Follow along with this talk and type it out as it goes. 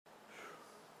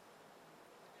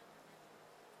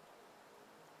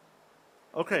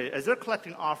Okay, as they're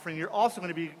collecting offering, you're also going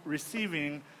to be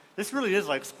receiving, this really is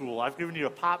like school. I've given you a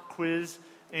pop quiz,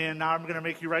 and now I'm going to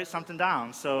make you write something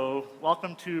down. So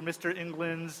welcome to Mr.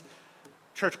 England's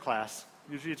church class.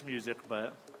 Usually it's music,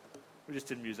 but we just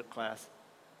did music class.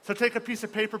 So take a piece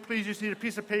of paper, please. You just need a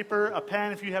piece of paper, a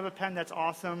pen. If you have a pen, that's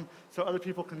awesome, so other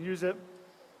people can use it.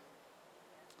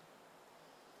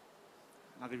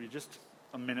 I'll give you just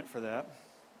a minute for that.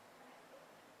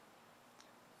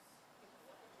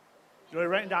 You're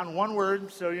writing down one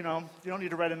word, so you don't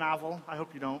need to write a novel. I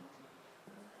hope you don't.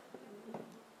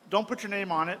 Don't put your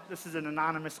name on it. This is an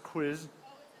anonymous quiz.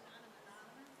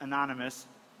 Anonymous.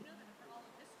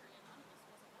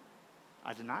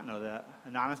 I did not know that.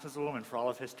 Anonymous was a woman for all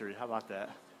of history. How about that?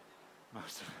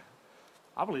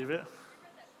 I'll believe it.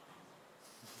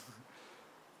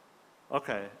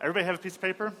 Okay, everybody have a piece of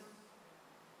paper?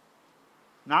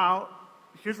 Now,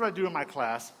 here's what I do in my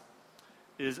class,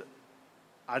 is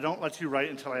I don't let you write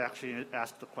until I actually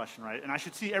ask the question, right? And I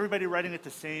should see everybody writing at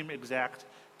the same exact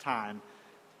time,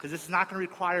 because this is not going to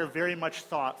require very much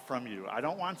thought from you. I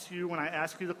don't want you, when I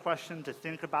ask you the question, to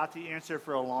think about the answer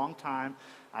for a long time.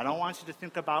 I don't want you to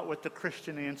think about what the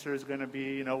Christian answer is going to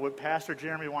be, what Pastor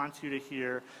Jeremy wants you to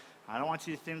hear. I don't want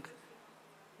you to think,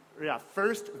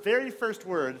 very first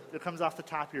word that comes off the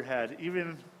top of your head,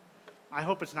 even, I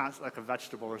hope it's not like a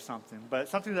vegetable or something, but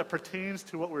something that pertains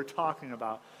to what we're talking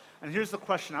about. And here's the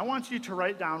question. I want you to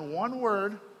write down one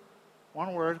word,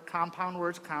 compound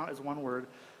words count as one word,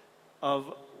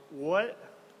 of what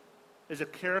is a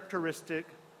characteristic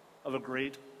of a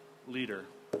great leader.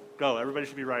 Go, everybody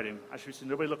should be writing. I should see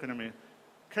nobody looking at me.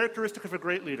 Characteristic of a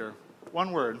great leader,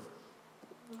 one word.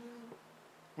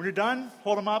 When you're done,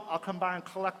 hold them up. I'll come by and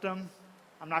collect them.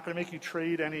 I'm not going to make you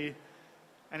trade any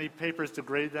papers to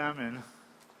grade them. And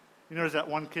there's that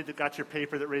one kid that got your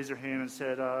paper that raised their hand and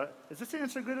said, is this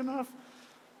answer good enough?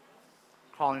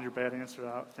 Calling your bad answer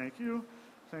out. Thank you.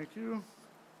 Thank you.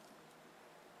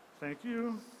 Thank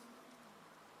you.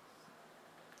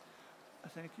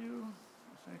 Thank you.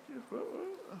 Thank you.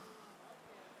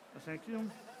 Thank you.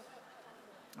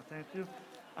 Thank you.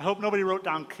 I hope nobody wrote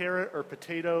down carrot or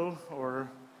potato or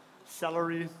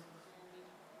celery.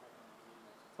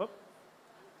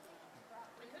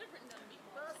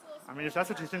 I mean, if that's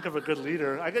what you think of a good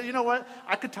leader, you know what?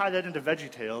 I could tie that into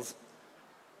VeggieTales,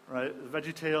 right? The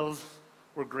VeggieTales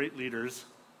were great leaders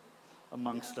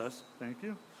amongst us. Thank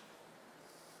you.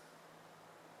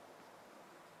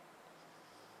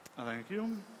 Thank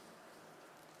you.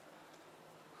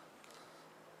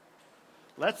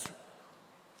 Let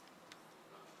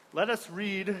us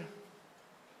read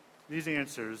these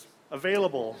answers.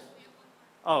 Available.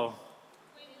 Oh.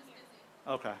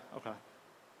 Okay.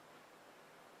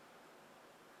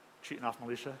 Cheating off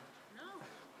Militia? No.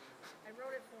 I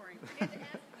wrote it for him. I had to ask him.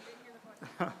 I didn't hear the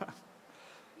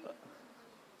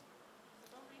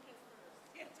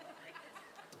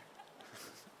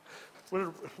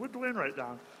question. What did Dwayne write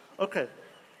down? Okay.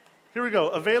 Here we go.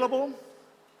 Available,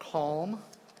 calm,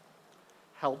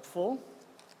 helpful,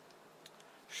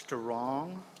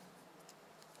 strong,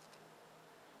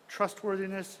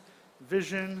 trustworthiness,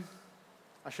 vision.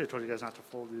 I should have told you guys not to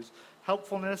fold these.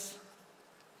 Helpfulness,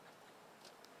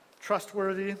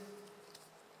 trustworthy,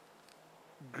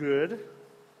 good,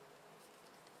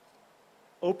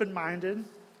 open-minded,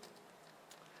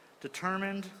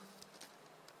 determined,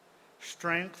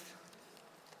 strength,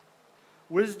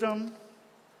 wisdom,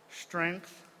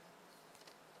 strength,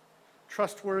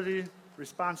 trustworthy,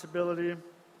 responsibility,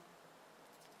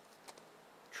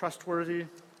 trustworthy,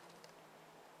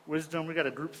 wisdom. We got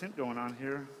a group think going on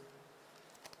here.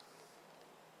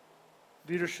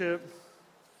 Leadership,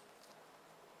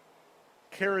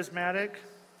 charismatic,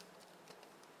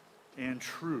 and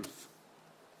truth.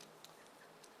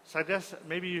 So I guess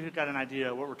maybe you got an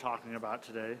idea of what we're talking about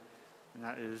today, and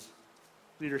that is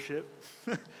leadership.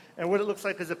 And what it looks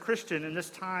like as a Christian in this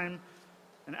time,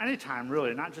 and any time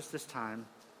really, not just this time,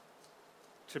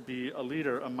 to be a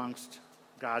leader amongst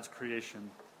God's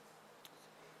creation.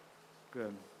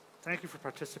 Good. Thank you for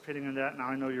participating in that. Now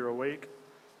I know you're awake.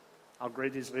 I'll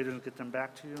grade these later and get them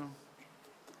back to you.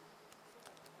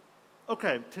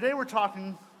 Okay, today we're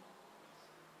talking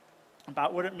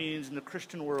about what it means in the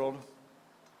Christian world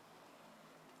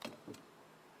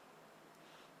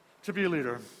to be a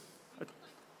leader.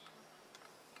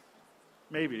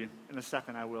 Maybe in a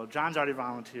second I will. John's already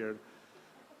volunteered.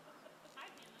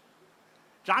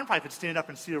 John probably could stand up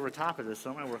and see over top of this,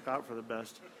 so it might work out for the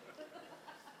best.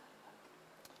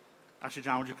 Actually,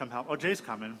 John, would you come help? Oh, Jay's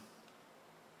coming.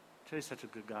 Jay's such a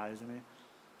good guy, isn't he?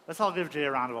 Let's all give Jay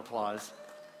a round of applause.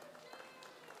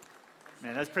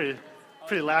 Man, that's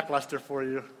pretty lackluster for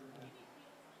you.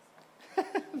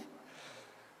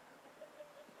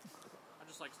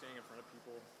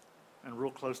 And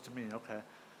real close to me, okay.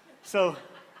 So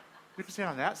you can stand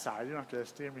on that side. You don't have to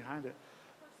stand behind it.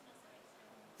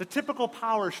 The typical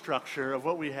power structure of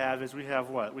what we have is we have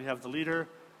what? We have the leader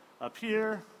up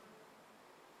here.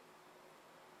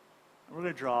 And we're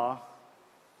going to draw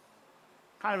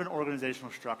kind of an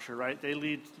organizational structure, right? They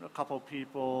lead a couple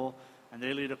people, and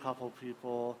they lead a couple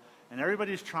people, and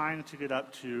everybody's trying to get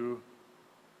up to,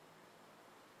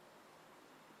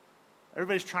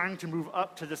 everybody's trying to move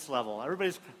up to this level.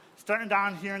 Everybody's starting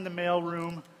down here in the mail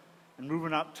room and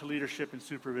moving up to leadership and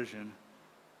supervision.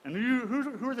 And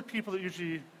who are the people that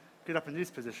usually get up in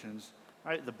these positions?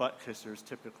 Right? The butt kissers,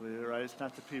 typically, right? It's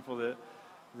not the people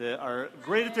that are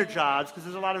great at their jobs, because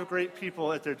there's a lot of great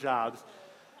people at their jobs.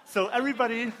 So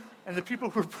everybody and the people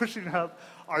who are pushing up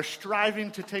are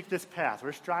striving to take this path.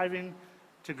 We're striving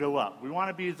to go up. We want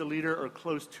to be the leader or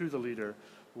close to the leader.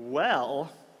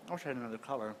 Well, I wish I had another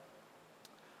color.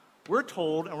 We're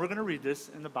told, and we're going to read this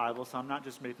in the Bible, so I'm not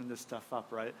just making this stuff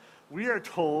up, right? We are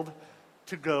told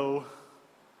to go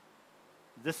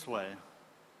this way.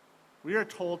 We are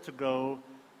told to go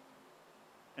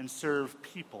and serve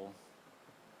people.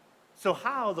 So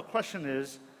the question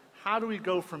is, how do we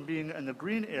go from being in the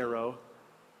green arrow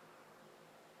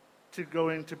to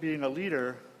going to being a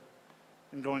leader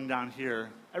and going down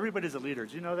here? Everybody's a leader.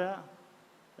 Do you know that?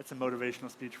 That's a motivational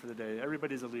speech for the day.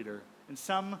 Everybody's a leader. In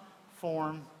some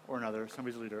form or another,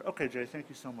 somebody's a leader. Okay, Jay, thank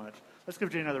you so much. Let's give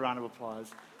Jay another round of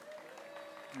applause.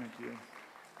 Thank you.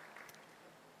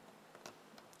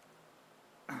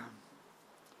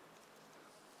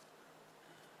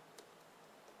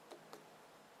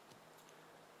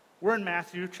 We're in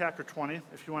Matthew chapter 20,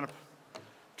 if you want to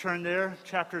turn there.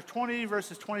 Chapter 20,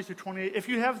 verses 20 through 28. If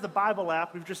you have the Bible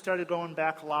app, we've just started going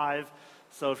back live.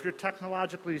 So if you're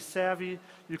technologically savvy,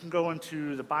 you can go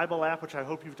into the Bible app, which I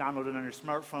hope you've downloaded on your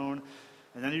smartphone.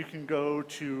 And then you can go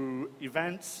to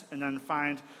events and then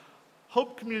find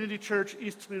Hope Community Church,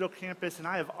 East Toledo campus. And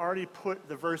I have already put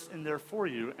the verse in there for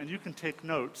you. And you can take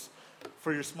notes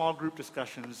for your small group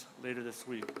discussions later this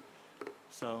week.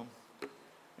 So...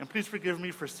 And please forgive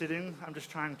me for sitting. I'm just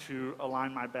trying to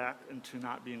align my back into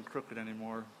not being crooked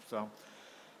anymore. So,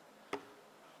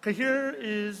 okay, here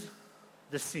is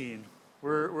the scene.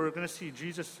 We're going to see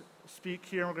Jesus speak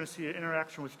here, and we're going to see an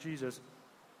interaction with Jesus.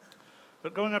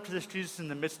 But going up to this, Jesus in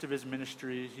the midst of his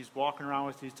ministry, he's walking around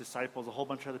with these disciples. A whole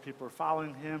bunch of other people are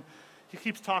following him. He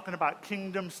keeps talking about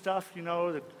kingdom stuff,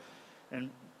 and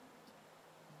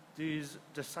these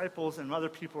disciples and other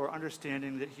people are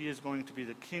understanding that he is going to be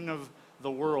the king of the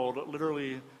world,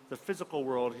 literally the physical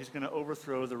world. He's going to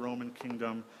overthrow the Roman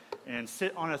kingdom and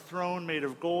sit on a throne made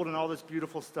of gold and all this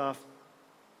beautiful stuff.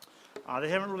 They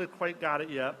haven't really quite got it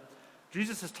yet.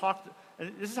 Jesus has talked,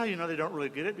 and this is how you know they don't really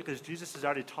get it, because Jesus has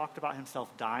already talked about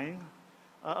himself dying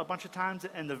a bunch of times.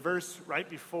 And the verse right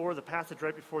before, the passage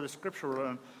right before the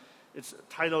scripture, it's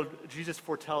titled, Jesus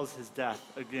foretells his death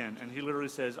again. And he literally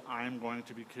says, I am going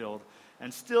to be killed.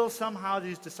 And still, somehow,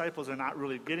 these disciples are not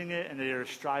really getting it, and they are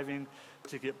striving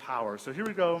to get power. So here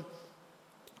we go.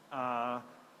 I'm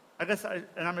going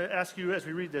to ask you as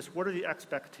we read this, what are the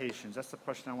expectations? That's the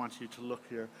question I want you to look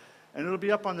here. And it'll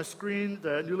be up on the screen,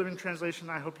 the New Living Translation.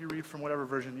 I hope you read from whatever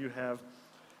version you have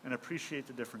and appreciate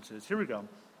the differences. Here we go.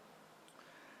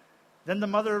 Then the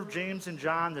mother of James and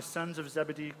John, the sons of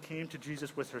Zebedee, came to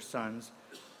Jesus with her sons.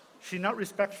 She knelt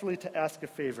respectfully to ask a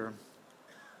favor.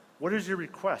 What is your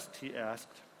request? He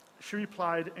asked. She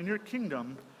replied, in your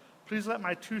kingdom, please let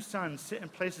my 2 sons sit in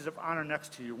places of honor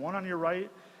next to you, one on your right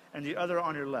and the other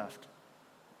on your left.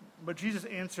 But Jesus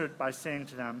answered by saying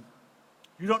to them,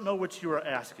 you don't know what you are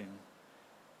asking.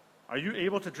 Are you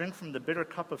able to drink from the bitter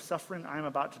cup of suffering I am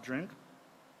about to drink?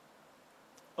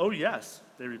 Oh, yes,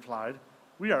 they replied.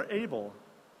 We are able.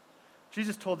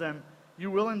 Jesus told them,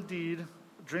 you will indeed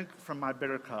drink from my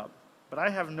bitter cup. But I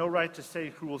have no right to say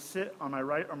who will sit on my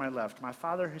right or my left. My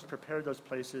Father has prepared those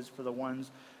places for the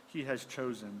ones he has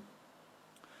chosen.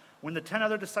 When the 10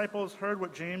 other disciples heard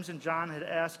what James and John had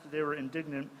asked, they were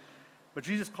indignant. But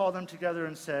Jesus called them together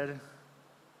and said,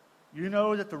 you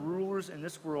know that the rulers in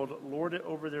this world lord it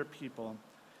over their people,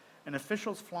 and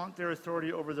officials flaunt their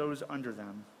authority over those under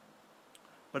them.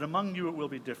 But among you it will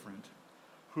be different.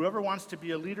 Whoever wants to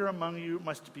be a leader among you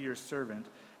must be your servant,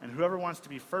 and whoever wants to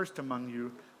be first among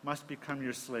you must become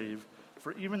your slave.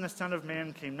 For even the Son of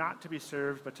Man came not to be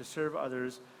served, but to serve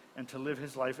others, and to live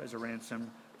his life as a ransom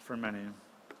for many.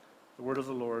 The word of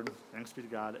the Lord. Thanks be to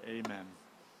God. Amen.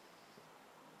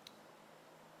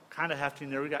 Kind of hefty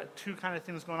in there. We got 2 kind of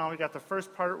things going on. We got the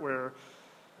first part where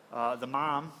the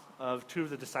mom of 2 of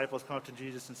the disciples come up to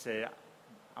Jesus and say,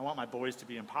 I want my boys to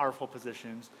be in powerful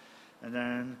positions. And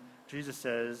then Jesus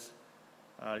says,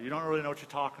 You don't really know what you're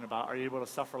talking about. Are you able to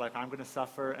suffer like I'm going to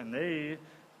suffer? And they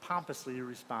pompously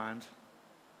respond,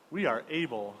 we are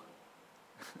able.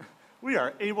 We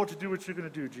are able to do what you're going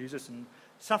to do, Jesus, and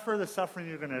suffer the suffering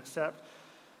you're going to accept.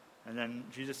 And then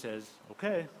Jesus says,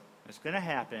 okay, it's going to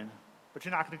happen, but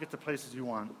you're not going to get the places you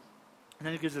want. And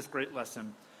then he gives this great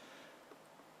lesson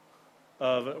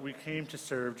of we came to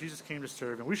serve, Jesus came to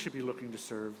serve, and we should be looking to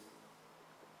serve.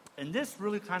 And this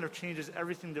really kind of changes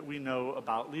everything that we know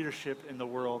about leadership in the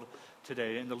world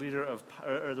today and the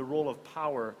role of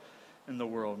power in the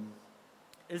world.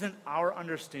 Isn't our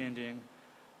understanding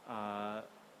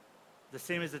the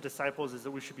same as the disciples, is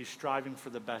that we should be striving for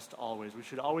the best always. We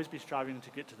should always be striving to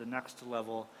get to the next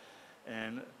level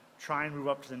and try and move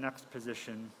up to the next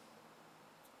position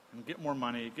and get more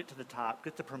money, get to the top,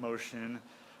 get the promotion,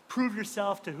 prove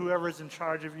yourself to whoever's in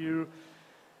charge of you.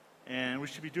 And we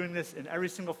should be doing this in every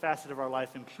single facet of our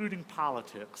life, including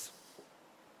politics.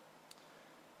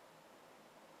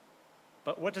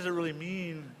 But what does it really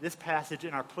mean, this passage,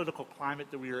 in our political climate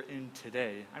that we are in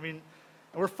today? I mean,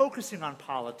 we're focusing on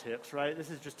politics, right? This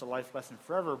is just a life lesson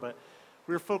forever, but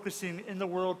we're focusing in the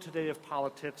world today of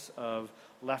politics of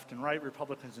left and right,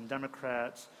 Republicans and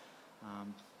Democrats,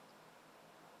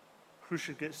 who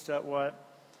should get what.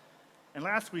 And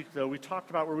last week, though, we talked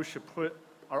about where we should put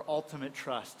our ultimate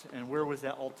trust, and where was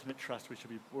that ultimate trust where should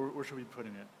we be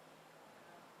putting it?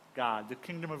 God, the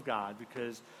kingdom of God,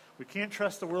 because we can't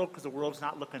trust the world because the world's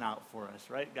not looking out for us,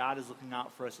 right? God is looking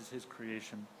out for us as his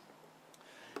creation.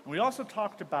 And we also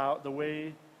talked about the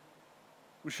way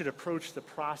we should approach the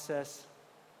process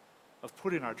of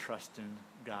putting our trust in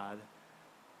God.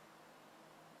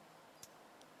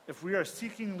 If we are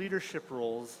seeking leadership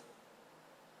roles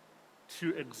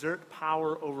to exert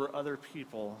power over other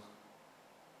people,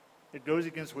 it goes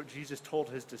against what Jesus told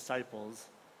his disciples.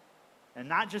 And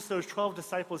not just those 12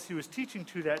 disciples he was teaching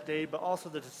to that day, but also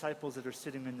the disciples that are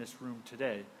sitting in this room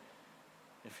today.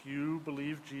 If you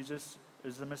believe Jesus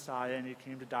is the Messiah and he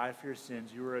came to die for your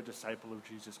sins, you are a disciple of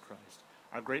Jesus Christ.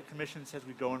 Our Great Commission says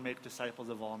we go and make disciples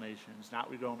of all nations.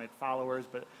 Not we go and make followers,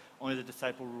 but only the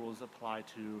disciple rules apply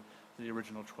to the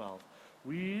original 12.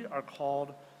 We are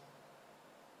called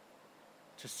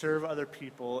to serve other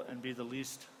people and be the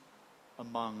least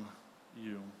among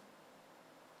you.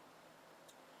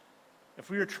 If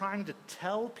we are trying to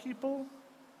tell people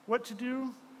what to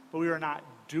do, but we are not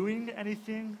doing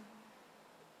anything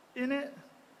in it,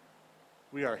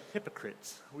 we are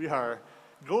hypocrites. We are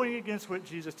going against what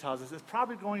Jesus tells us. It's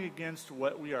probably going against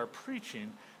what we are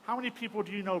preaching. How many people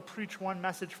do you know preach one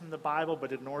message from the Bible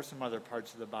but ignore some other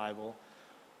parts of the Bible?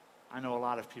 I know a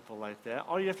lot of people like that.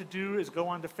 All you have to do is go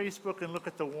onto Facebook and look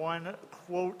at the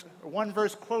one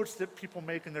verse quotes that people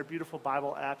make in their beautiful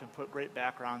Bible app and put great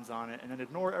backgrounds on it, and then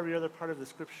ignore every other part of the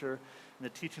scripture and the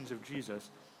teachings of Jesus.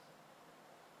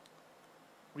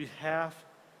 We have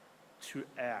to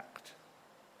act.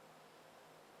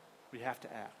 We have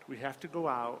to act. We have to go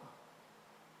out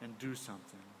and do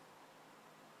something.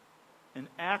 And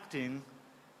acting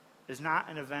is not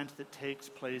an event that takes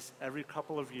place every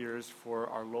couple of years for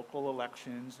our local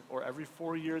elections or every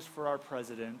 4 years for our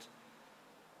president.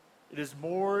 It is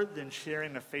more than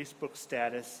sharing a Facebook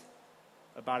status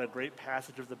about a great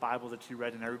passage of the Bible that you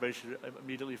read and everybody should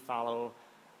immediately follow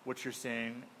what you're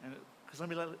saying. And because I'm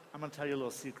going to tell you a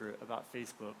little secret about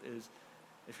Facebook is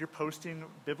if you're posting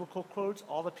biblical quotes,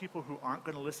 all the people who aren't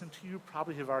going to listen to you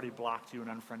probably have already blocked you and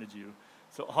unfriended you.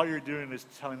 So all you're doing is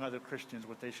telling other Christians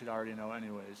what they should already know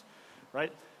anyways,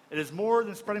 right? It is more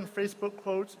than spreading Facebook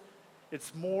quotes.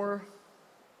 It's more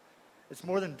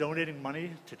than donating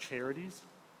money to charities.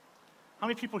 How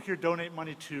many people here donate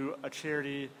money to a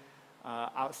charity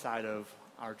outside of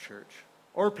our church?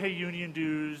 Or pay union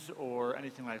dues or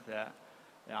anything like that?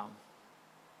 Yeah.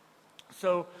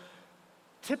 So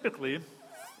typically,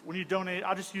 when you donate,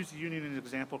 I'll just use the union as an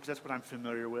example because that's what I'm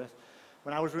familiar with.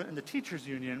 When I was in the teachers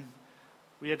union,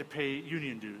 we had to pay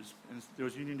union dues. And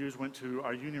those union dues went to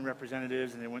our union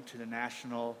representatives and they went to the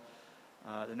national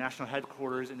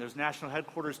headquarters. And those national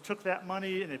headquarters took that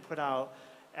money and they put out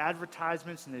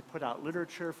advertisements and they put out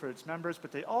literature for its members,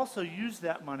 but they also used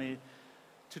that money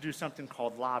to do something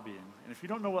called lobbying. And if you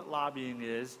don't know what lobbying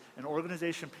is, an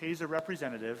organization pays a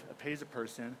representative, pays a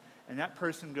person, and that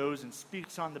person goes and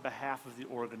speaks on the behalf of the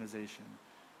organization.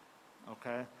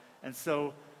 Okay? And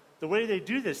so the way they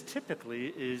do this typically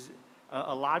is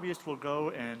a lobbyist will go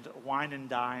and wine and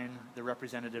dine the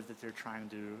representative that they're trying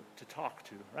to talk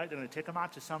to, right? They're going to take them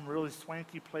out to some really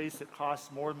swanky place that costs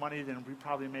more money than we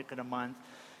probably make in a month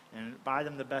and buy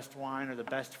them the best wine or the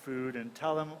best food and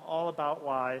tell them all about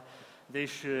why they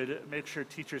should make sure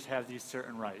teachers have these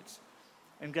certain rights.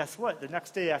 And guess what? The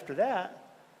next day after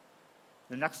that,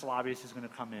 the next lobbyist is going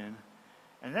to come in,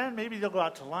 and then maybe they'll go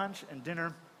out to lunch and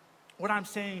dinner. What I'm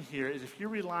saying here is if you're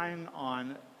relying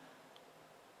on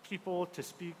people to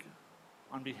speak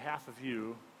on behalf of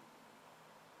you,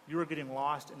 you are getting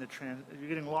lost in you're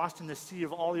getting lost in the sea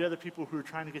of all the other people who are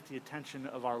trying to get the attention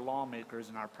of our lawmakers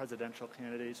and our presidential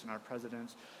candidates and our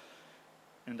presidents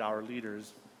and our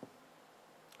leaders.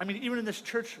 I mean, even in this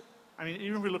church,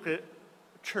 even if we look at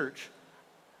church,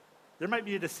 there might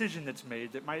be a decision that's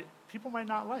made that people might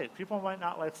not like. People might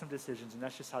not like some decisions, and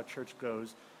that's just how church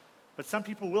goes. But some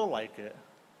people will like it,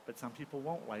 but some people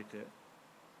won't like it.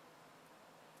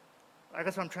 I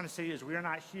guess what I'm trying to say is we are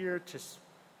not here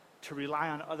to rely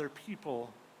on other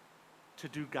people to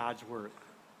do God's work.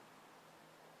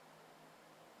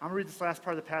 I'm going to read this last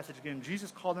part of the passage again. Jesus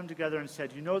called them together and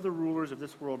said, "You know the rulers of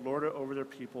this world lord it over their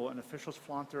people, and officials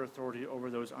flaunt their authority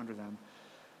over those under them.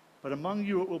 But among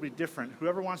you it will be different.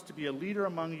 Whoever wants to be a leader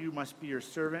among you must be your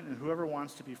servant, and whoever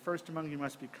wants to be first among you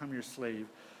must become your slave.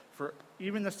 For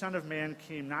even the Son of Man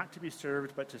came not to be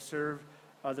served, but to serve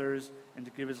others and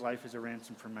to give his life as a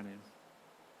ransom for many."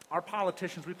 Our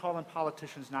politicians, we call them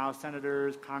politicians now,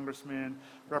 senators, congressmen,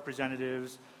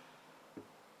 representatives,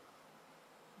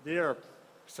 they are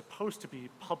supposed to be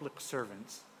public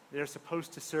servants. They are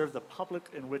supposed to serve the public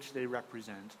in which they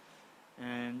represent.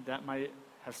 And that might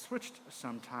have switched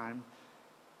sometime,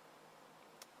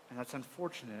 and that's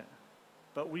unfortunate.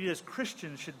 But we as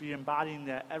Christians should be embodying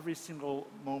that every single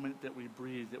moment that we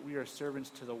breathe, that we are servants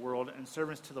to the world and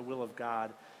servants to the will of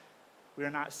God. We are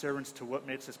not servants to what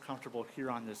makes us comfortable here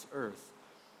on this earth.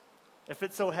 If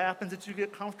it so happens that you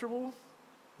get comfortable,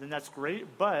 then that's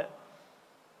great, but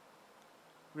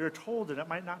we are told that it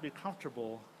might not be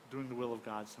comfortable doing the will of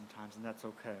God sometimes, and that's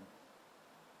okay.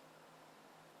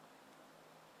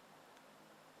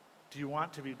 Do you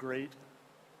want to be great?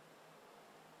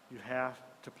 You have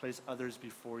to place others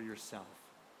before yourself.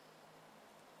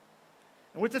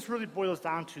 And what this really boils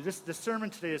down to, this sermon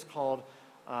today is called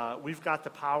We've Got the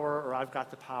Power, or I've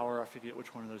Got the Power. I forget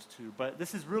which one of those two. But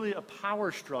this is really a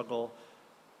power struggle,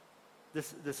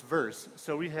 this verse.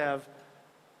 So we have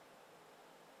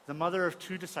the mother of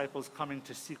two disciples coming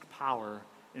to seek power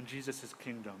in Jesus'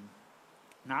 kingdom,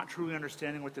 not truly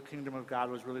understanding what the kingdom of God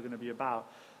was really going to be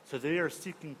about. So they are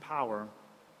seeking power.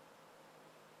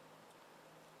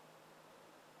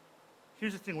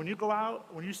 Here's the thing, when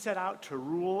you set out to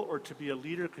rule or to be a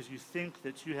leader because you think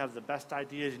that you have the best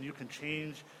ideas and you can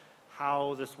change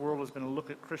how this world is going to look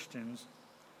at Christians,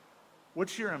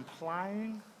 what you're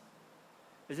implying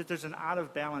is that there's an out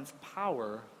of balance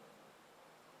power,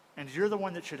 and you're the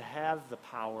one that should have the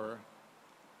power,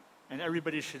 and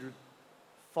everybody should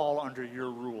fall under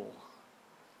your rule.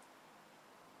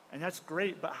 And that's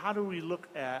great, but how do we look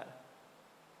at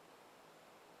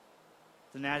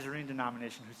the Nazarene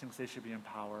denomination who thinks they should be in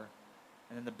power,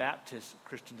 and then the Baptist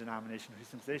Christian denomination who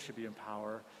thinks they should be in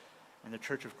power, and the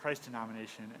Church of Christ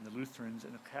denomination, and the Lutherans,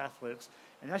 and the Catholics,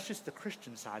 and that's just the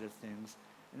Christian side of things.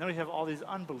 And then we have all these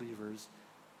unbelievers.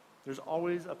 There's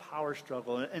always a power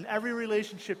struggle. In every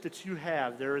relationship that you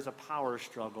have, there is a power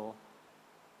struggle.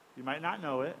 You might not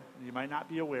know it, and you might not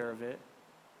be aware of it,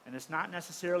 and it's not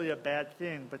necessarily a bad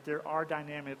thing, but there are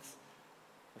dynamics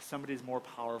if somebody's more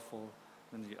powerful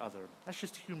than the other. That's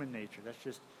just human nature.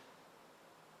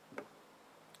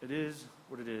 It is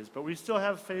what it is. But we still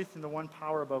have faith in the one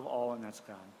power above all, and that's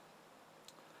God.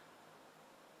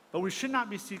 But we should not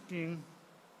be seeking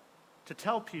to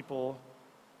tell people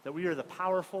that we are the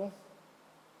powerful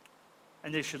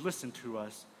and they should listen to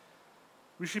us.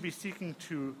 We should be seeking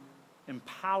to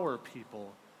empower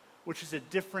people, which is a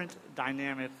different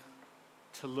dynamic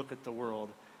to look at the world.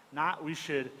 Not we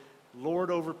should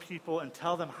lord over people and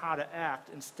tell them how to act.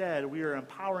 Instead, we are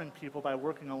empowering people by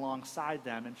working alongside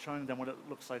them and showing them what it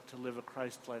looks like to live a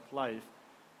Christ-like life.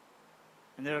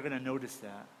 And they're going to notice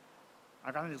that.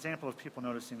 I got an example of people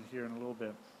noticing here in a little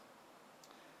bit.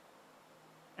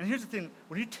 And here's the thing,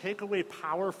 when you take away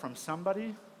power from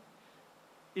somebody,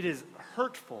 it is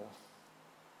hurtful.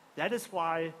 That is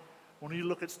why when you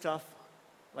look at stuff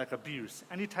like abuse,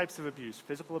 any types of abuse,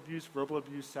 physical abuse, verbal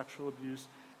abuse, sexual abuse,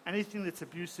 anything that's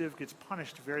abusive gets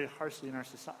punished very harshly in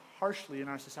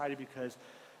our society because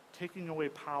taking away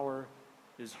power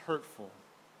is hurtful.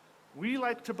 We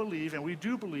like to believe, and we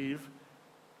do believe,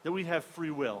 that we have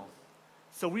free will.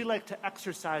 So we like to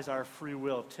exercise our free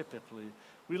will typically.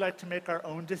 We like to make our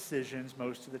own decisions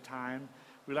most of the time.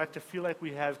 We like to feel like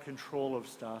we have control of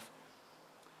stuff.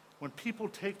 When people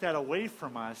take that away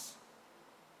from us,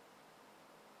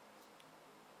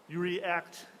 you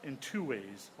react in two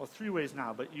ways. Well, three ways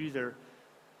now, but you either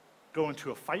go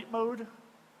into a fight mode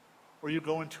or you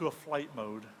go into a flight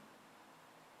mode.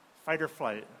 Fight or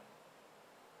flight.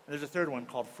 And there's a third one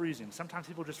called freezing. Sometimes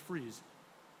people just freeze.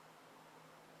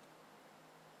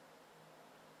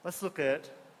 Let's look at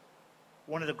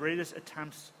one of the greatest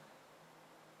attempts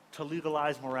to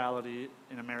legalize morality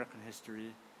in American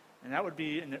history, and that would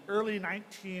be in the early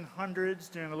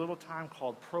 1900s during a little time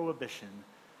called Prohibition.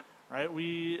 Right?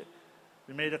 We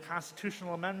made a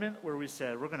constitutional amendment where we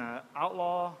said we're going to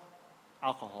outlaw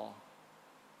alcohol.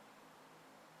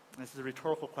 This is a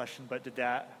rhetorical question, but did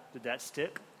that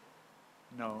stick?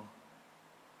 No.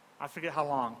 I forget how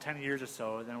long, 10 years or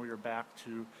so, and then we were back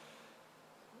to.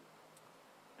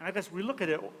 And I guess we look at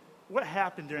it, what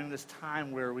happened during this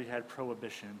time where we had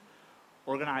prohibition?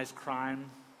 Organized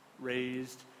crime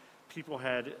raised, people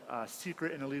had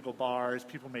secret and illegal bars,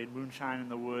 people made moonshine in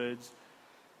the woods.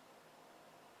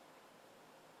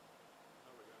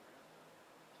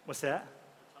 What's that?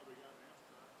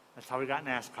 That's how we got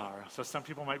NASCAR. So some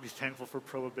people might be thankful for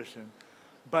prohibition.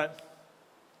 But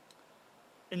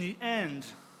in the end,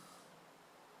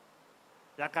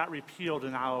 that got repealed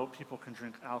and now people can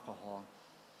drink alcohol.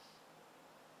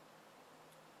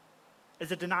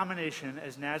 As a denomination,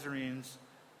 as Nazarenes,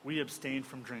 we abstain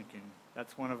from drinking.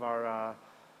 That's one of our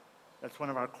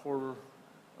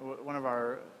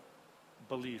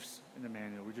beliefs in the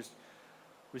manual.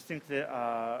 We think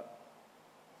that.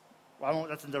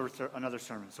 That's another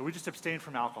sermon. So we just abstain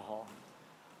from alcohol,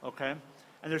 okay?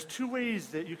 And there's two ways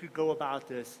that you could go about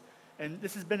this. And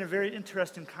this has been a very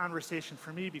interesting conversation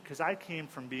for me because I came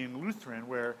from being Lutheran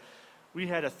where we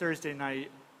had a Thursday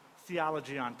night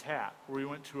theology on tap where we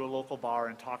went to a local bar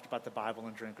and talked about the Bible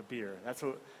and drank a beer.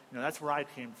 That's where I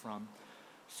came from.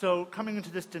 So coming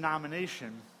into this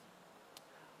denomination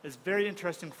is very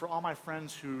interesting for all my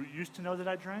friends who used to know that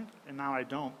I drank and now I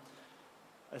don't.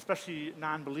 Especially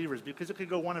non-believers, because it could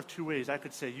go one of two ways. I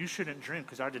could say, you shouldn't drink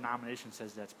because our denomination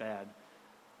says that's bad.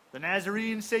 The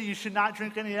Nazarenes say you should not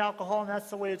drink any alcohol, and that's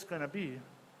the way it's going to be.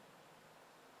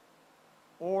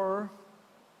 Or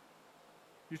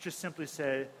you just simply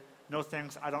say, no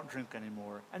thanks, I don't drink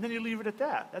anymore. And then you leave it at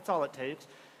that. That's all it takes.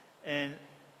 And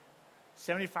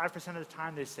 75% of the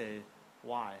time they say,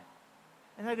 why?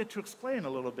 And I get to explain a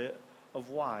little bit of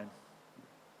why.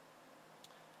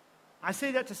 I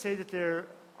say that to say that there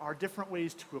are different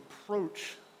ways to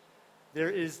approach.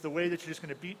 There is the way that you're just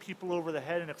going to beat people over the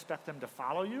head and expect them to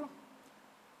follow you.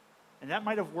 And that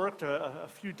might have worked a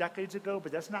few decades ago,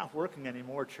 but that's not working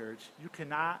anymore, church. You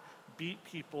cannot beat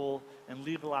people and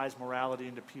legalize morality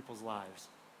into people's lives.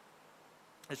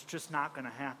 It's just not going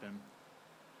to happen.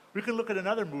 We can look at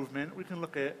another movement. We can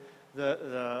look at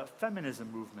the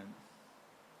feminism movement.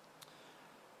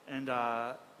 And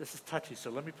this is touchy, so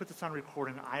let me put this on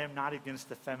recording. I am not against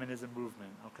the feminism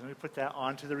movement. Okay, let me put that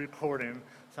onto the recording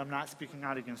so I'm not speaking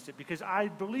out against it. Because I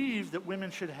believe that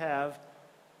women should have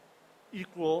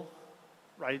equal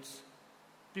rights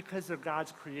because they're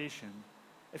God's creation.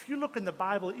 If you look in the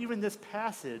Bible, even this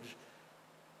passage,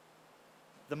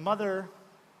 the mother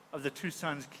of the two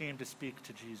sons came to speak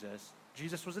to Jesus.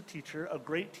 Jesus was a teacher, a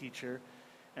great teacher,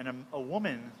 and a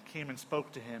woman came and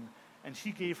spoke to him. And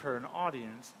he gave her an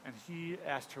audience, and he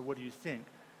asked her, what do you think?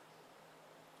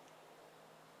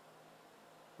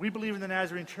 We believe in the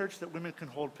Nazarene Church that women can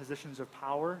hold positions of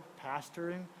power,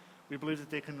 pastoring. We believe that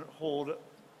they can hold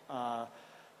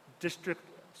district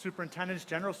superintendents,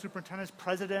 general superintendents,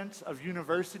 presidents of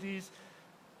universities.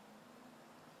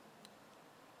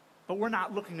 But we're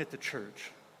not looking at the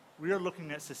church. We are looking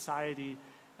at society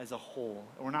as a whole.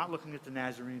 And we're not looking at the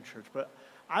Nazarene Church. But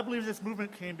I believe this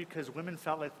movement came because women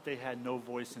felt like they had no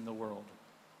voice in the world.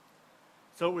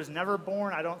 So it was never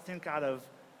born, I don't think, out of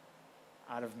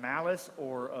malice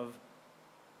or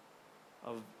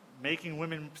of making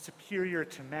women superior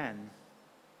to men.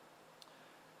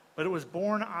 But it was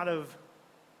born out of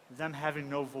them having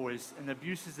no voice and the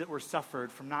abuses that were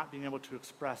suffered from not being able to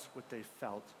express what they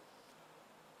felt.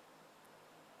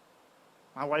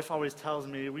 My wife always tells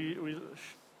me,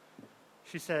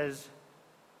 she says,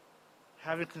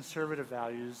 having conservative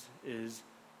values is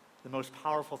the most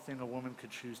powerful thing a woman could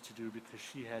choose to do because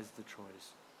she has the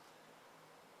choice.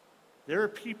 There are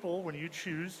people, when you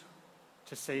choose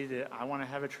to say that I want to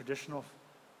have a traditional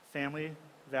family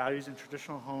values and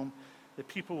traditional home, that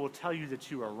people will tell you that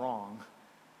you are wrong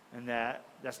and that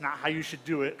that's not how you should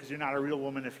do it because you're not a real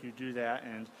woman if you do that.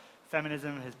 And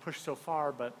feminism has pushed so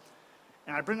far,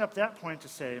 and I bring up that point to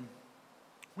say,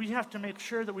 we have to make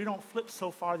sure that we don't flip so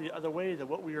far the other way that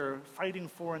what we are fighting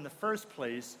for in the first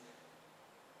place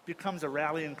becomes a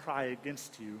rallying cry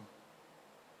against you.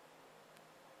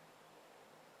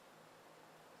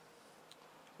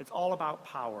 It's all about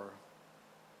power.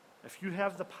 If you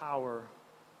have the power,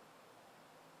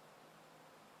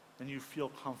 then you feel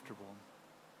comfortable.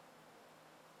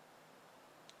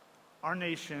 our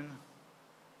nation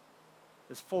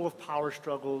is full of power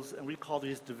struggles, and we call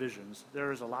these divisions.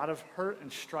 There is a lot of hurt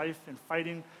and strife and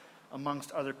fighting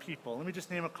amongst other people. Let me just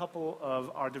name a couple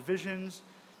of our divisions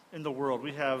in the world.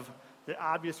 We have the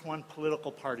obvious one,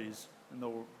 political parties.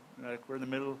 We're in the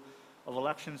middle of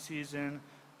election season.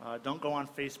 Don't go on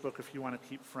Facebook if you want to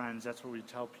keep friends. That's what we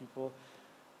tell people.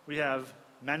 We have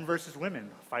men versus women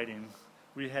fighting.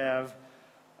 We have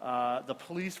the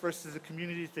police versus the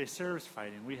communities they serve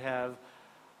fighting. We have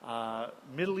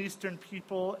Middle Eastern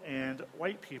people and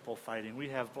white people fighting. We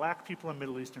have black people and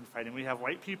Middle Eastern fighting. We have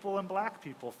white people and black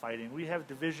people fighting. We have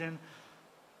division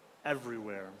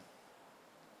everywhere.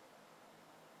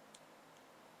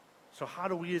 So how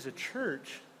do we as a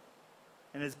church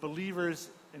and as believers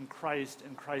in Christ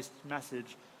and Christ's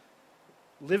message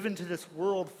live into this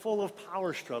world full of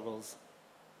power struggles?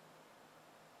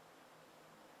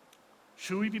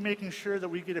 Should we be making sure that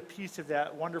we get a piece of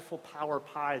that wonderful power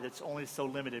pie that's only so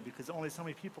limited because only so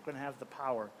many people can have the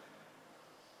power?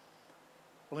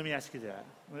 Well, let me ask you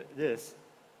this.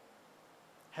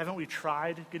 Haven't we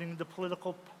tried getting the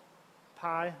political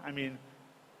pie? I mean,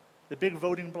 the big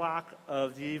voting bloc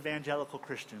of the evangelical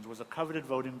Christians was a coveted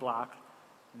voting bloc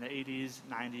in the 80s,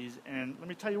 90s, and let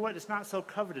me tell you what, it's not so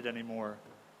coveted anymore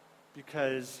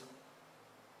because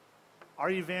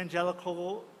our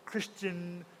evangelical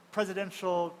Christian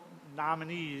presidential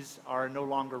nominees are no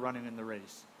longer running in the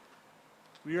race.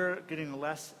 We are getting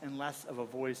less and less of a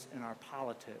voice in our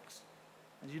politics.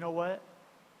 And you know what?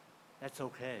 That's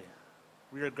okay.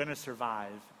 We are going to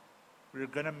survive. We are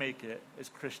going to make it as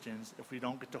Christians if we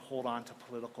don't get to hold on to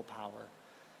political power.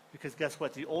 Because guess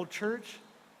what? The old church,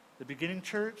 the beginning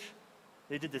church,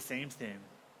 they did the same thing.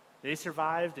 They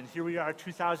survived, and here we are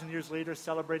 2,000 years later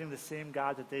celebrating the same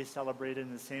God that they celebrated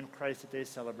and the same Christ that they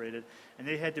celebrated, and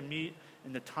they had to meet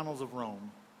in the tunnels of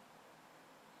Rome.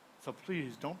 So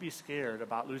please, don't be scared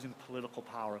about losing political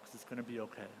power because it's going to be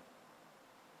okay.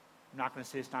 I'm not going to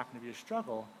say it's not going to be a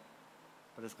struggle,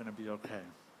 but it's going to be okay.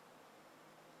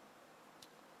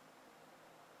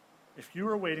 If you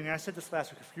were waiting, and I said this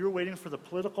last week, if you were waiting for the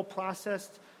political process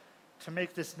to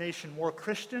make this nation more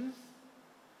Christian,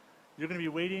 you're going to be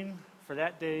waiting for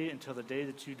that day until the day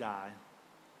that you die.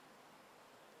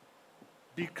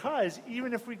 Because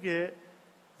even if we get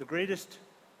the greatest,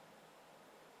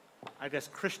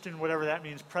 Christian, whatever that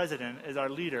means, president as our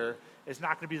leader, it's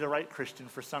not going to be the right Christian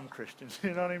for some Christians.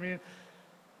 You know what I mean?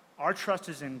 Our trust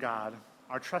is in God.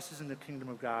 Our trust is in the kingdom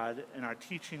of God, and our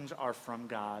teachings are from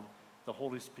God, the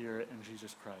Holy Spirit, and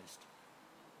Jesus Christ.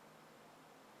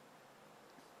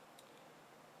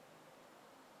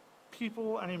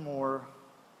 People anymore,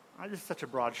 just such a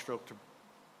broad stroke to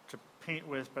paint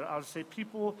with, but I'll say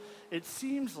people, it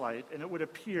seems like, and it would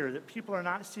appear that people are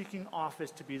not seeking office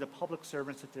to be the public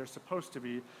servants that they're supposed to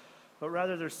be, but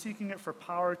rather they're seeking it for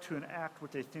power to enact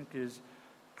what they think is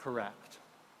correct.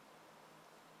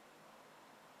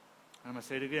 I'm going to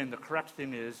say it again, the correct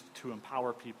thing is to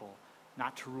empower people,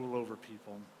 not to rule over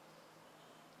people.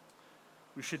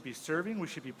 We should be serving, we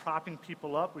should be propping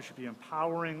people up, we should be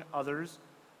empowering others.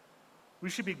 We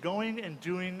should be going and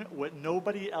doing what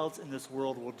nobody else in this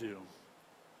world will do.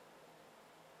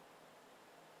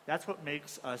 That's what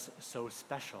makes us so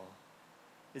special,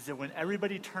 is that when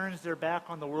everybody turns their back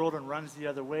on the world and runs the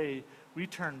other way, we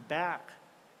turn back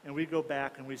and we go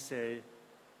back and we say,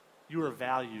 you are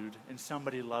valued and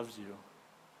somebody loves you.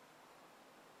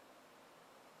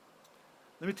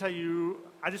 Let me tell you,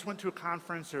 I just went to a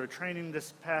conference or a training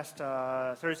this past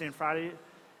Thursday and Friday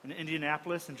in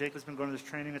Indianapolis, and Jake has been going to this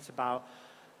training. It's about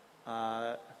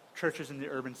churches in the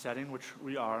urban setting, which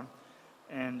we are.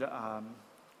 And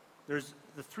there's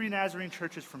the 3 Nazarene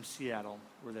churches from Seattle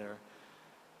were there.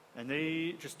 And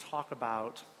they just talk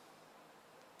about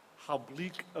how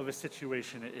bleak of a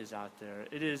situation it is out there.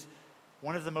 It is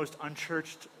one of the most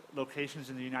unchurched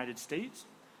locations in the United States.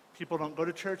 People don't go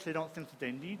to church. They don't think that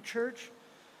they need church.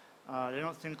 They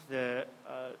don't think that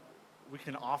we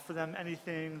can offer them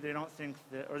anything. They don't think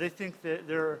that, or they think that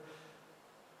they're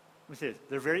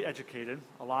very educated.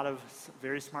 A lot of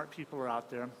very smart people are out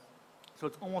there. So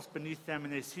it's almost beneath them,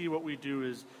 and they see what we do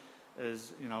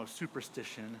as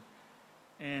superstition.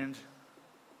 And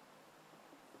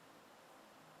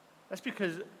that's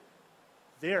because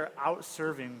they're out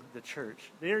serving the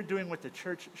church. They're doing what the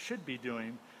church should be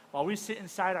doing. While we sit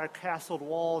inside our castled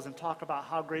walls and talk about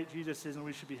how great Jesus is and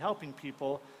we should be helping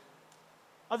people,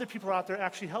 other people are out there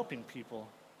actually helping people.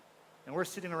 And we're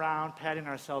sitting around patting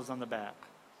ourselves on the back.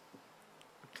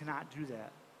 We cannot do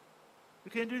that.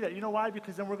 We can't do that. You know why?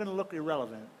 Because then we're going to look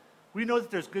irrelevant. We know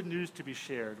that there's good news to be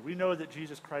shared. We know that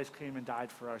Jesus Christ came and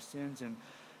died for our sins, and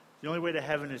the only way to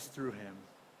heaven is through him.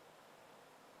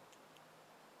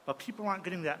 But people aren't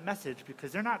getting that message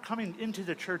because they're not coming into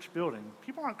the church building.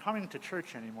 People aren't coming to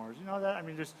church anymore. Do you know that? I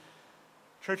mean, just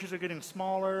churches are getting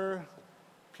smaller.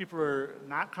 People are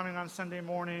not coming on Sunday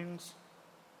mornings.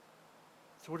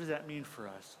 So what does that mean for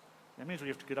us? That means we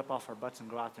have to get up off our butts and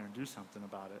go out there and do something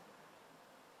about it.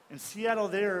 In Seattle,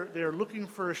 they're looking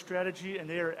for a strategy, and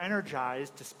they are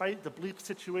energized. Despite the bleak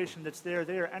situation that's there,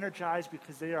 they are energized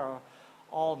because they are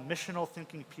all missional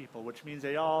thinking people, which means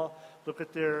they all look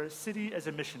at their city as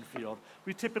a mission field.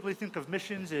 We typically think of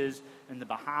missions as in the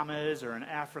Bahamas or in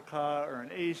Africa or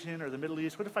in Asia or the Middle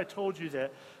East. What if I told you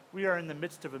that we are in the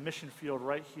midst of a mission field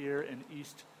right here in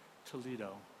East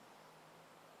Toledo?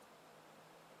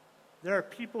 There are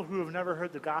people who have never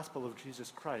heard the gospel of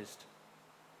Jesus Christ.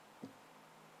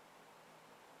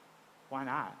 Why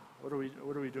not? What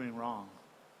are we doing wrong?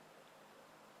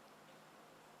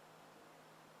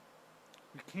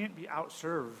 We can't be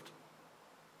outserved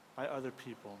by other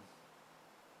people.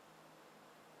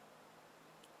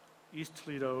 East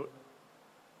Toledo,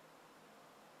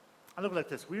 I look like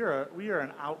this. We are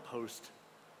an outpost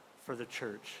for the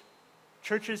church.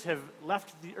 Churches have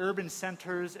left the urban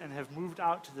centers and have moved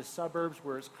out to the suburbs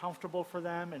where it's comfortable for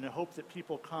them in the hope that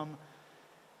people come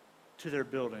to their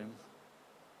building.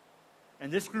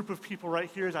 And this group of people right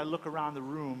here, as I look around the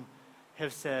room,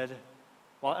 have said,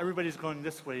 while everybody's going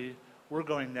this way, we're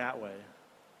going that way.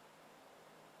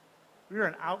 We are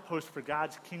an outpost for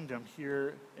God's kingdom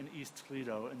here in East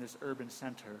Toledo, in this urban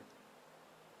center.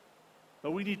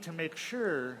 But we need to make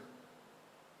sure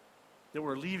that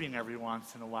we're leaving every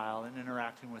once in a while and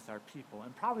interacting with our people,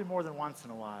 and probably more than once in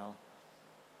a while.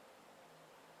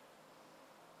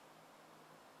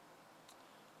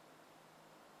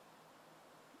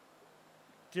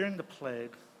 During the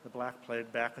plague, the Black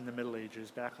Plague, back in the Middle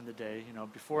Ages, back in the day,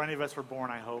 before any of us were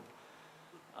born, I hope,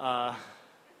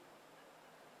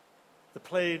 the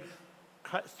plague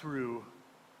cut through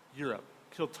Europe,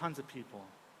 killed tons of people.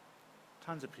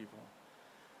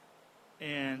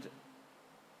 And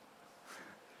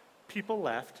people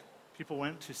left. People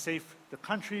went to the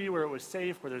country where it was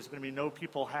safe, where there's going to be no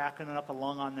people hacking up a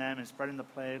lung on them and spreading the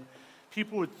plague.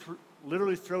 People would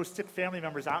literally throw sick family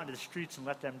members out into the streets and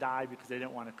let them die because they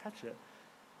didn't want to catch it.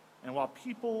 And while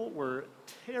people were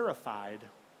terrified,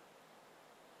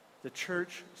 the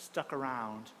church stuck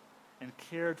around and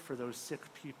cared for those sick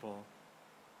people.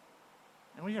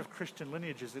 And we have Christian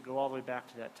lineages that go all the way back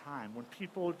to that time. When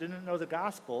people didn't know the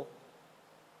gospel,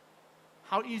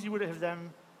 how easy would it have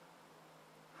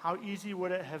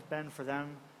been for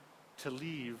them to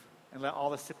leave and let all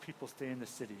the sick people stay in the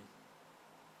city?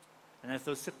 And if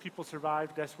those sick people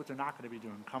survived, guess what they're not going to be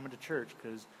doing? Coming to church,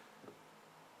 because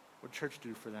what did church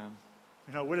do for them?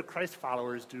 What did Christ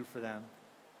followers do for them?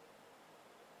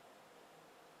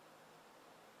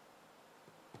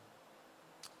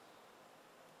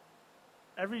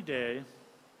 Every day,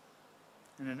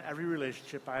 and in every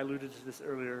relationship, I alluded to this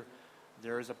earlier,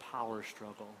 there is a power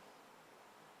struggle.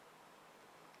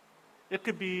 It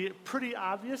could be pretty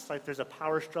obvious, like there's a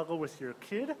power struggle with your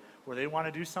kid, where they want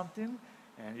to do something,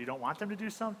 and you don't want them to do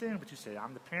something, but you say,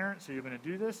 I'm the parent, so you're going to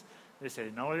do this. They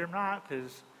say, no, you're not,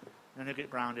 because then they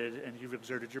get grounded, and you've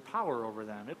exerted your power over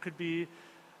them. It could be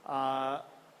an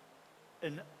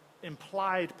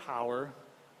implied power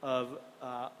of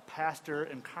pastor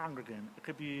and congregant. It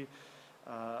could be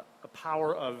a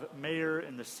power of mayor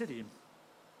in the city.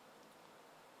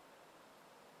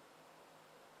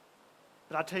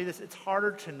 But I'll tell you this, it's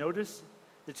harder to notice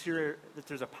that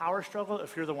there's a power struggle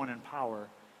if you're the one in power.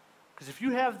 Because if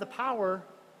you have the power,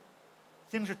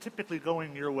 things are typically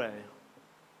going your way.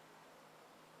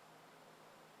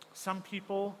 Some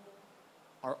people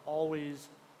are always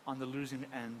on the losing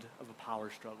end of a power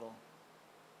struggle.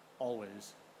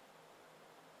 Always.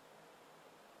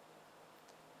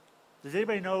 Does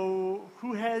anybody know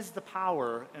who has the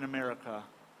power in America?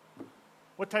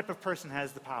 What type of person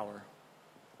has the power?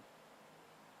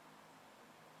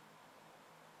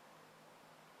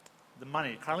 The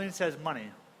money. Carlene says money.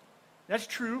 That's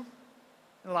true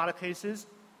in a lot of cases.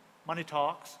 Money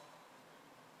talks.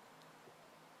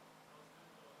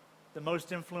 The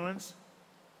most influence.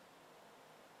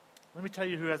 Let me tell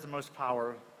you who has the most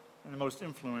power and the most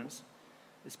influence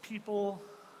is people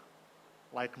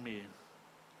like me.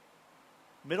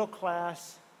 Middle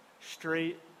class,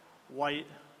 straight, white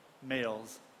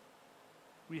males.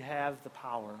 We have the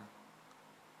power.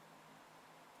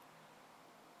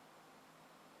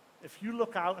 If you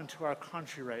look out into our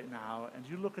country right now and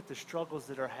you look at the struggles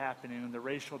that are happening and the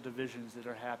racial divisions that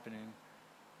are happening,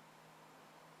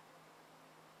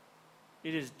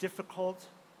 it is difficult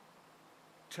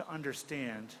to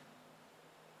understand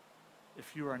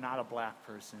if you are not a black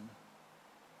person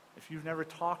if you've never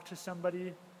talked to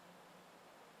somebody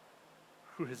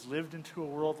who has lived into a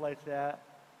world like that,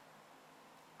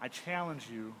 I challenge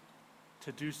you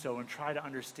to do so and try to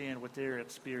understand what they're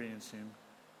experiencing.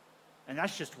 And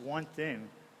that's just one thing.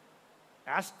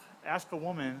 Ask a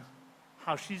woman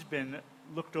how she's been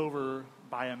looked over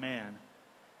by a man.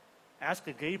 Ask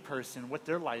a gay person what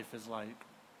their life is like.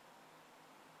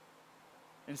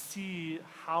 And see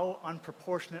how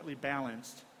unproportionately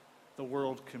balanced the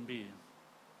world can be.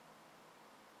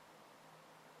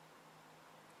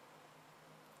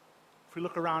 If we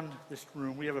look around this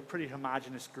room, we have a pretty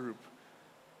homogeneous group.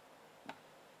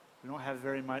 We don't have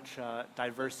very much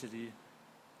diversity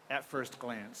at first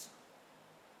glance.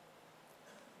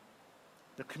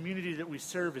 The community that we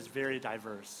serve is very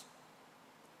diverse.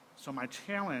 So my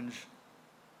challenge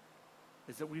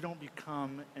is that we don't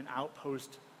become an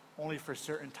outpost only for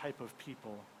certain type of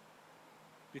people.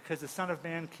 Because the Son of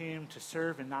Man came to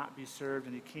serve and not be served,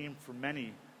 and he came for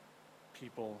many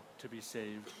people to be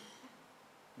saved,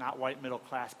 not white middle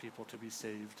class people to be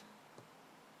saved.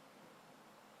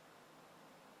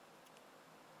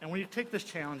 And when you take this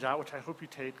challenge out, which I hope you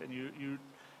take, and you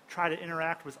try to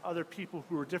interact with other people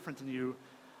who are different than you,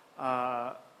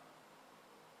 don't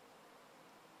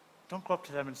go up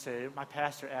to them and say, my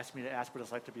pastor asked me to ask what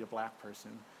it's like to be a black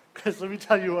person. Because let me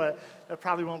tell you what, that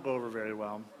probably won't go over very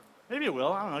well. Maybe it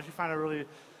will. I don't know. If you find a really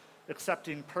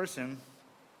accepting person.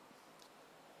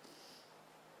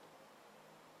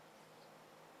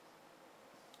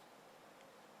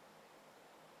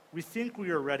 We think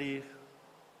we are ready,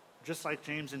 just like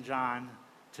James and John,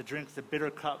 to drink the bitter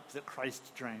cup that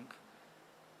Christ drank.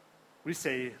 We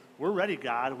say, we're ready,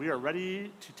 God. We are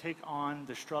ready to take on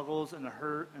the struggles and the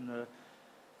hurt and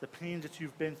the pain that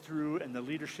you've been through and the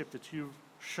leadership that you've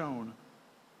shown.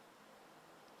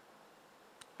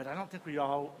 But I don't think we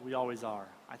always are.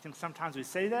 I think sometimes we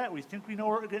say that, we think we know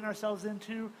what we're getting ourselves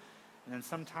into, and then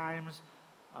sometimes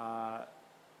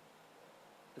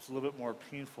it's a little bit more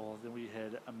painful than we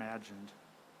had imagined.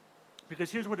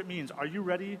 Because here's what it means. Are you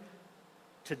ready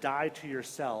to die to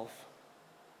yourself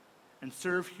and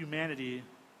serve humanity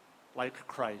like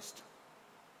Christ?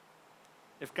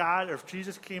 If God or if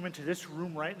Jesus came into this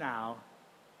room right now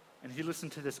and he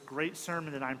listened to this great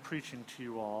sermon that I'm preaching to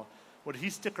you all, would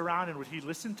he stick around and would he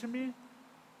listen to me?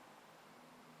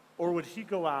 Or would he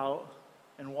go out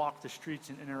and walk the streets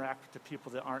and interact with the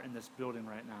people that aren't in this building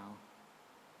right now?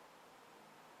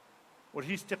 Would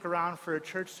he stick around for a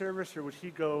church service, or would he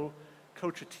go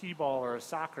coach a t-ball or a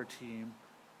soccer team?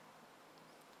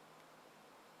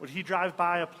 Would he drive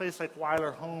by a place like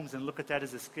Weiler Homes and look at that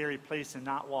as a scary place and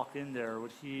not walk in there? Or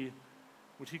would he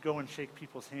go and shake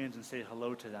people's hands and say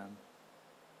hello to them?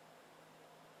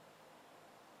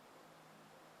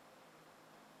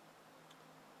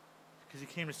 Because he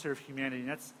came to serve humanity,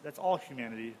 and that's all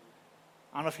humanity.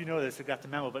 I don't know if you know this, I got the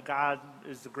memo, but God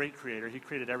is the great creator. He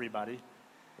created everybody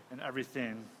and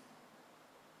everything.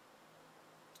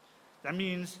 That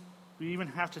means we even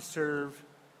have to serve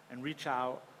and reach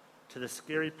out to the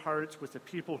scary parts with the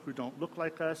people who don't look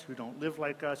like us, who don't live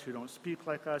like us, who don't speak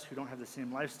like us, who don't have the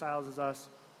same lifestyles as us.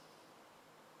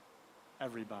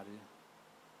 Everybody.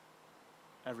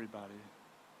 Everybody.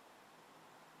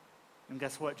 And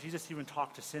guess what? Jesus even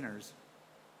talked to sinners.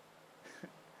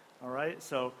 All right?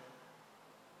 So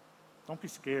don't be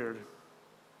scared.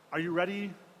 Are you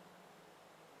ready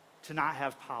to not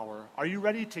have power? Are you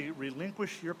ready to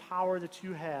relinquish your power that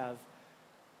you have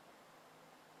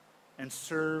and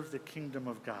serve the kingdom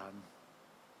of God?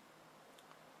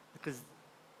 Because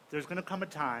there's going to come a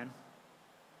time,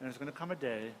 and there's going to come a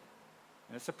day,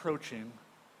 and it's approaching,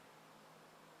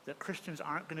 that Christians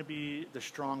aren't going to be the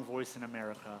strong voice in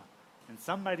America. And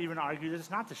some might even argue that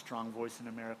it's not the strong voice in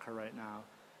America right now.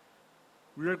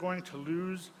 We are going to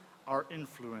lose our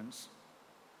influence.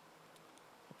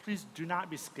 Please do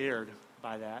not be scared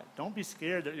by that. Don't be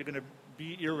scared that you're going to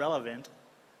be irrelevant.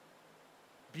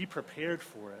 Be prepared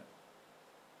for it.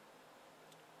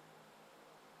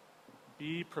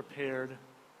 Be prepared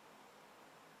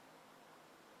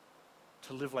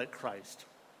to live like Christ.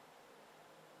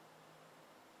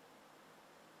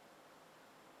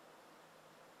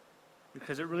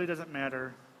 Because it really doesn't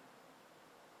matter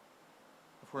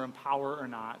if we're in power or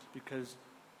not, because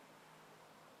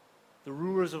the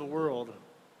rulers of the world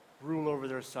rule over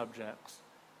their subjects,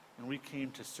 and we came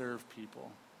to serve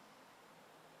people.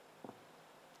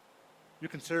 You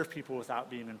can serve people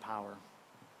without being in power.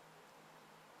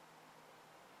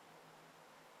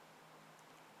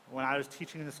 When I was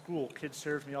teaching in the school, kids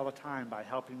served me all the time by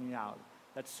helping me out.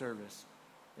 That's service.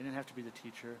 They didn't have to be the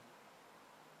teacher.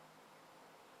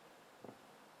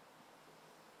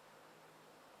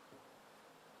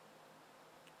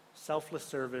 selfless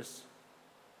service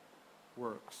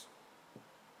works.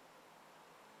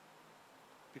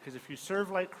 Because if you serve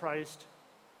like Christ,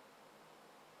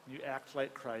 you act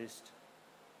like Christ,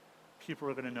 people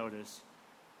are going to notice.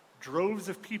 Droves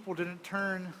of people didn't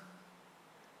turn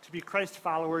to be Christ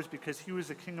followers because he was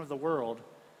the king of the world.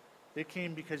 They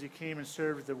came because he came and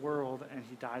served the world and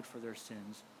he died for their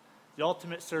sins. The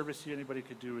ultimate service anybody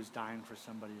could do is dying for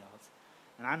somebody else.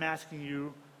 And I'm asking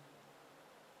you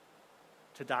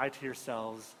to die to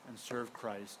yourselves and serve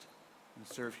Christ and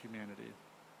serve humanity.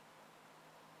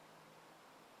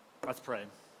 Let's pray.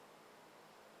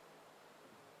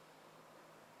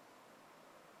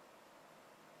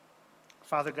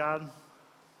 Father God,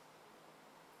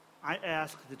 I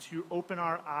ask that you open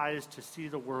our eyes to see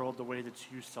the world the way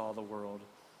that you saw the world.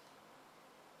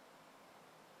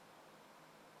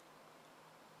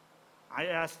 I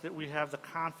ask that we have the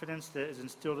confidence that is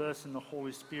instilled in us in the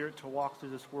Holy Spirit to walk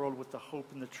through this world with the hope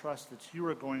and the trust that you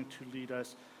are going to lead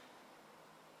us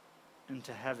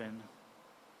into heaven.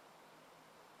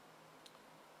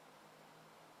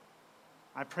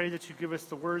 I pray that you give us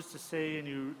the words to say and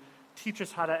you teach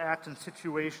us how to act in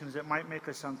situations that might make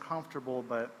us uncomfortable,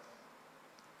 but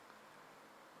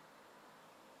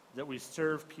that we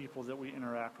serve people, that we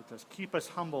interact with us. Keep us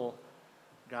humble,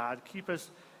 God. Keep us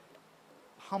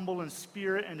humble in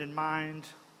spirit and in mind.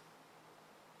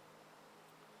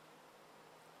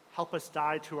 Help us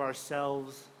die to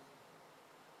ourselves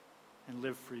and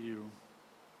live for you.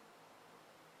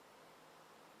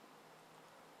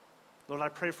 Lord, I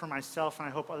pray for myself, and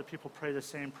I hope other people pray the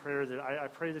same prayer, that I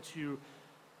pray that you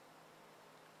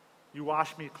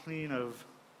wash me clean of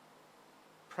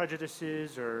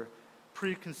prejudices or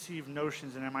preconceived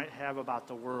notions that I might have about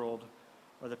the world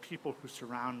or the people who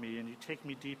surround me, and you take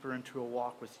me deeper into a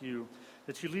walk with you,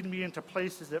 that you lead me into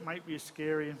places that might be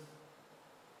scary,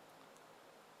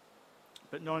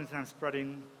 but knowing that I'm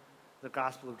spreading the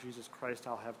gospel of Jesus Christ,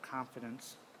 I'll have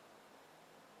confidence.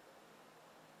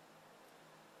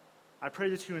 I pray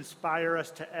that you inspire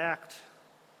us to act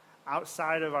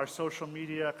outside of our social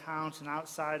media accounts and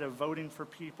outside of voting for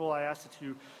people. I ask that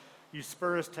you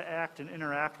spur us to act and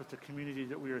interact with the community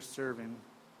that we are serving.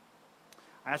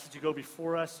 I ask that you go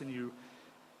before us and you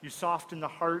soften the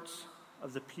hearts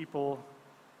of the people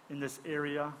in this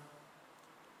area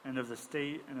and of the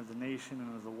state and of the nation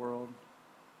and of the world.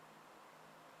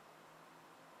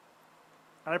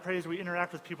 And I pray as we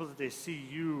interact with people that they see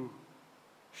you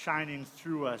shining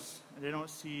through us, and they don't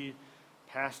see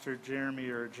Pastor Jeremy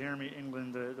or Jeremy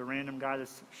England, the random guy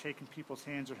that's shaking people's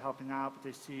hands or helping out, but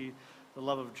they see the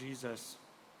love of Jesus.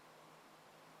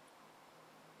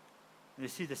 And they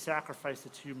see the sacrifice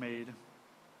that you made.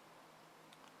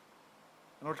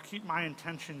 In order to keep my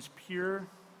intentions pure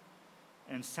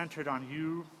and centered on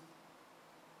you,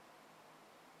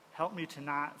 help me to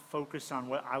not focus on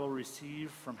what I will receive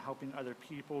from helping other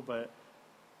people, but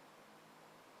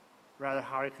rather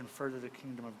how I can further the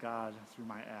kingdom of God through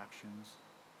my actions.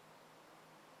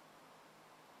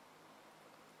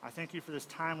 I thank you for this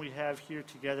time we have here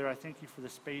together. I thank you for the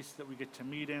space that we get to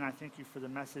meet in. I thank you for the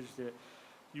message that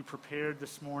you prepared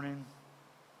this morning.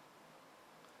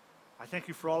 I thank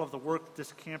you for all of the work that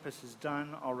this campus has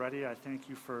done already. I thank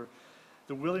you for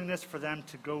the willingness for them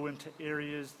to go into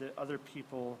areas that other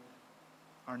people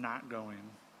are not going.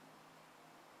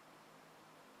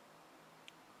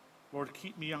 Lord,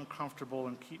 keep me uncomfortable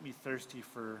and keep me thirsty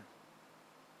for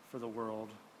the world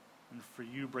and for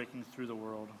you breaking through the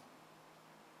world.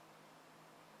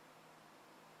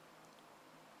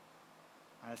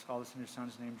 I ask all this in your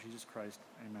Son's name, Jesus Christ.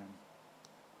 Amen.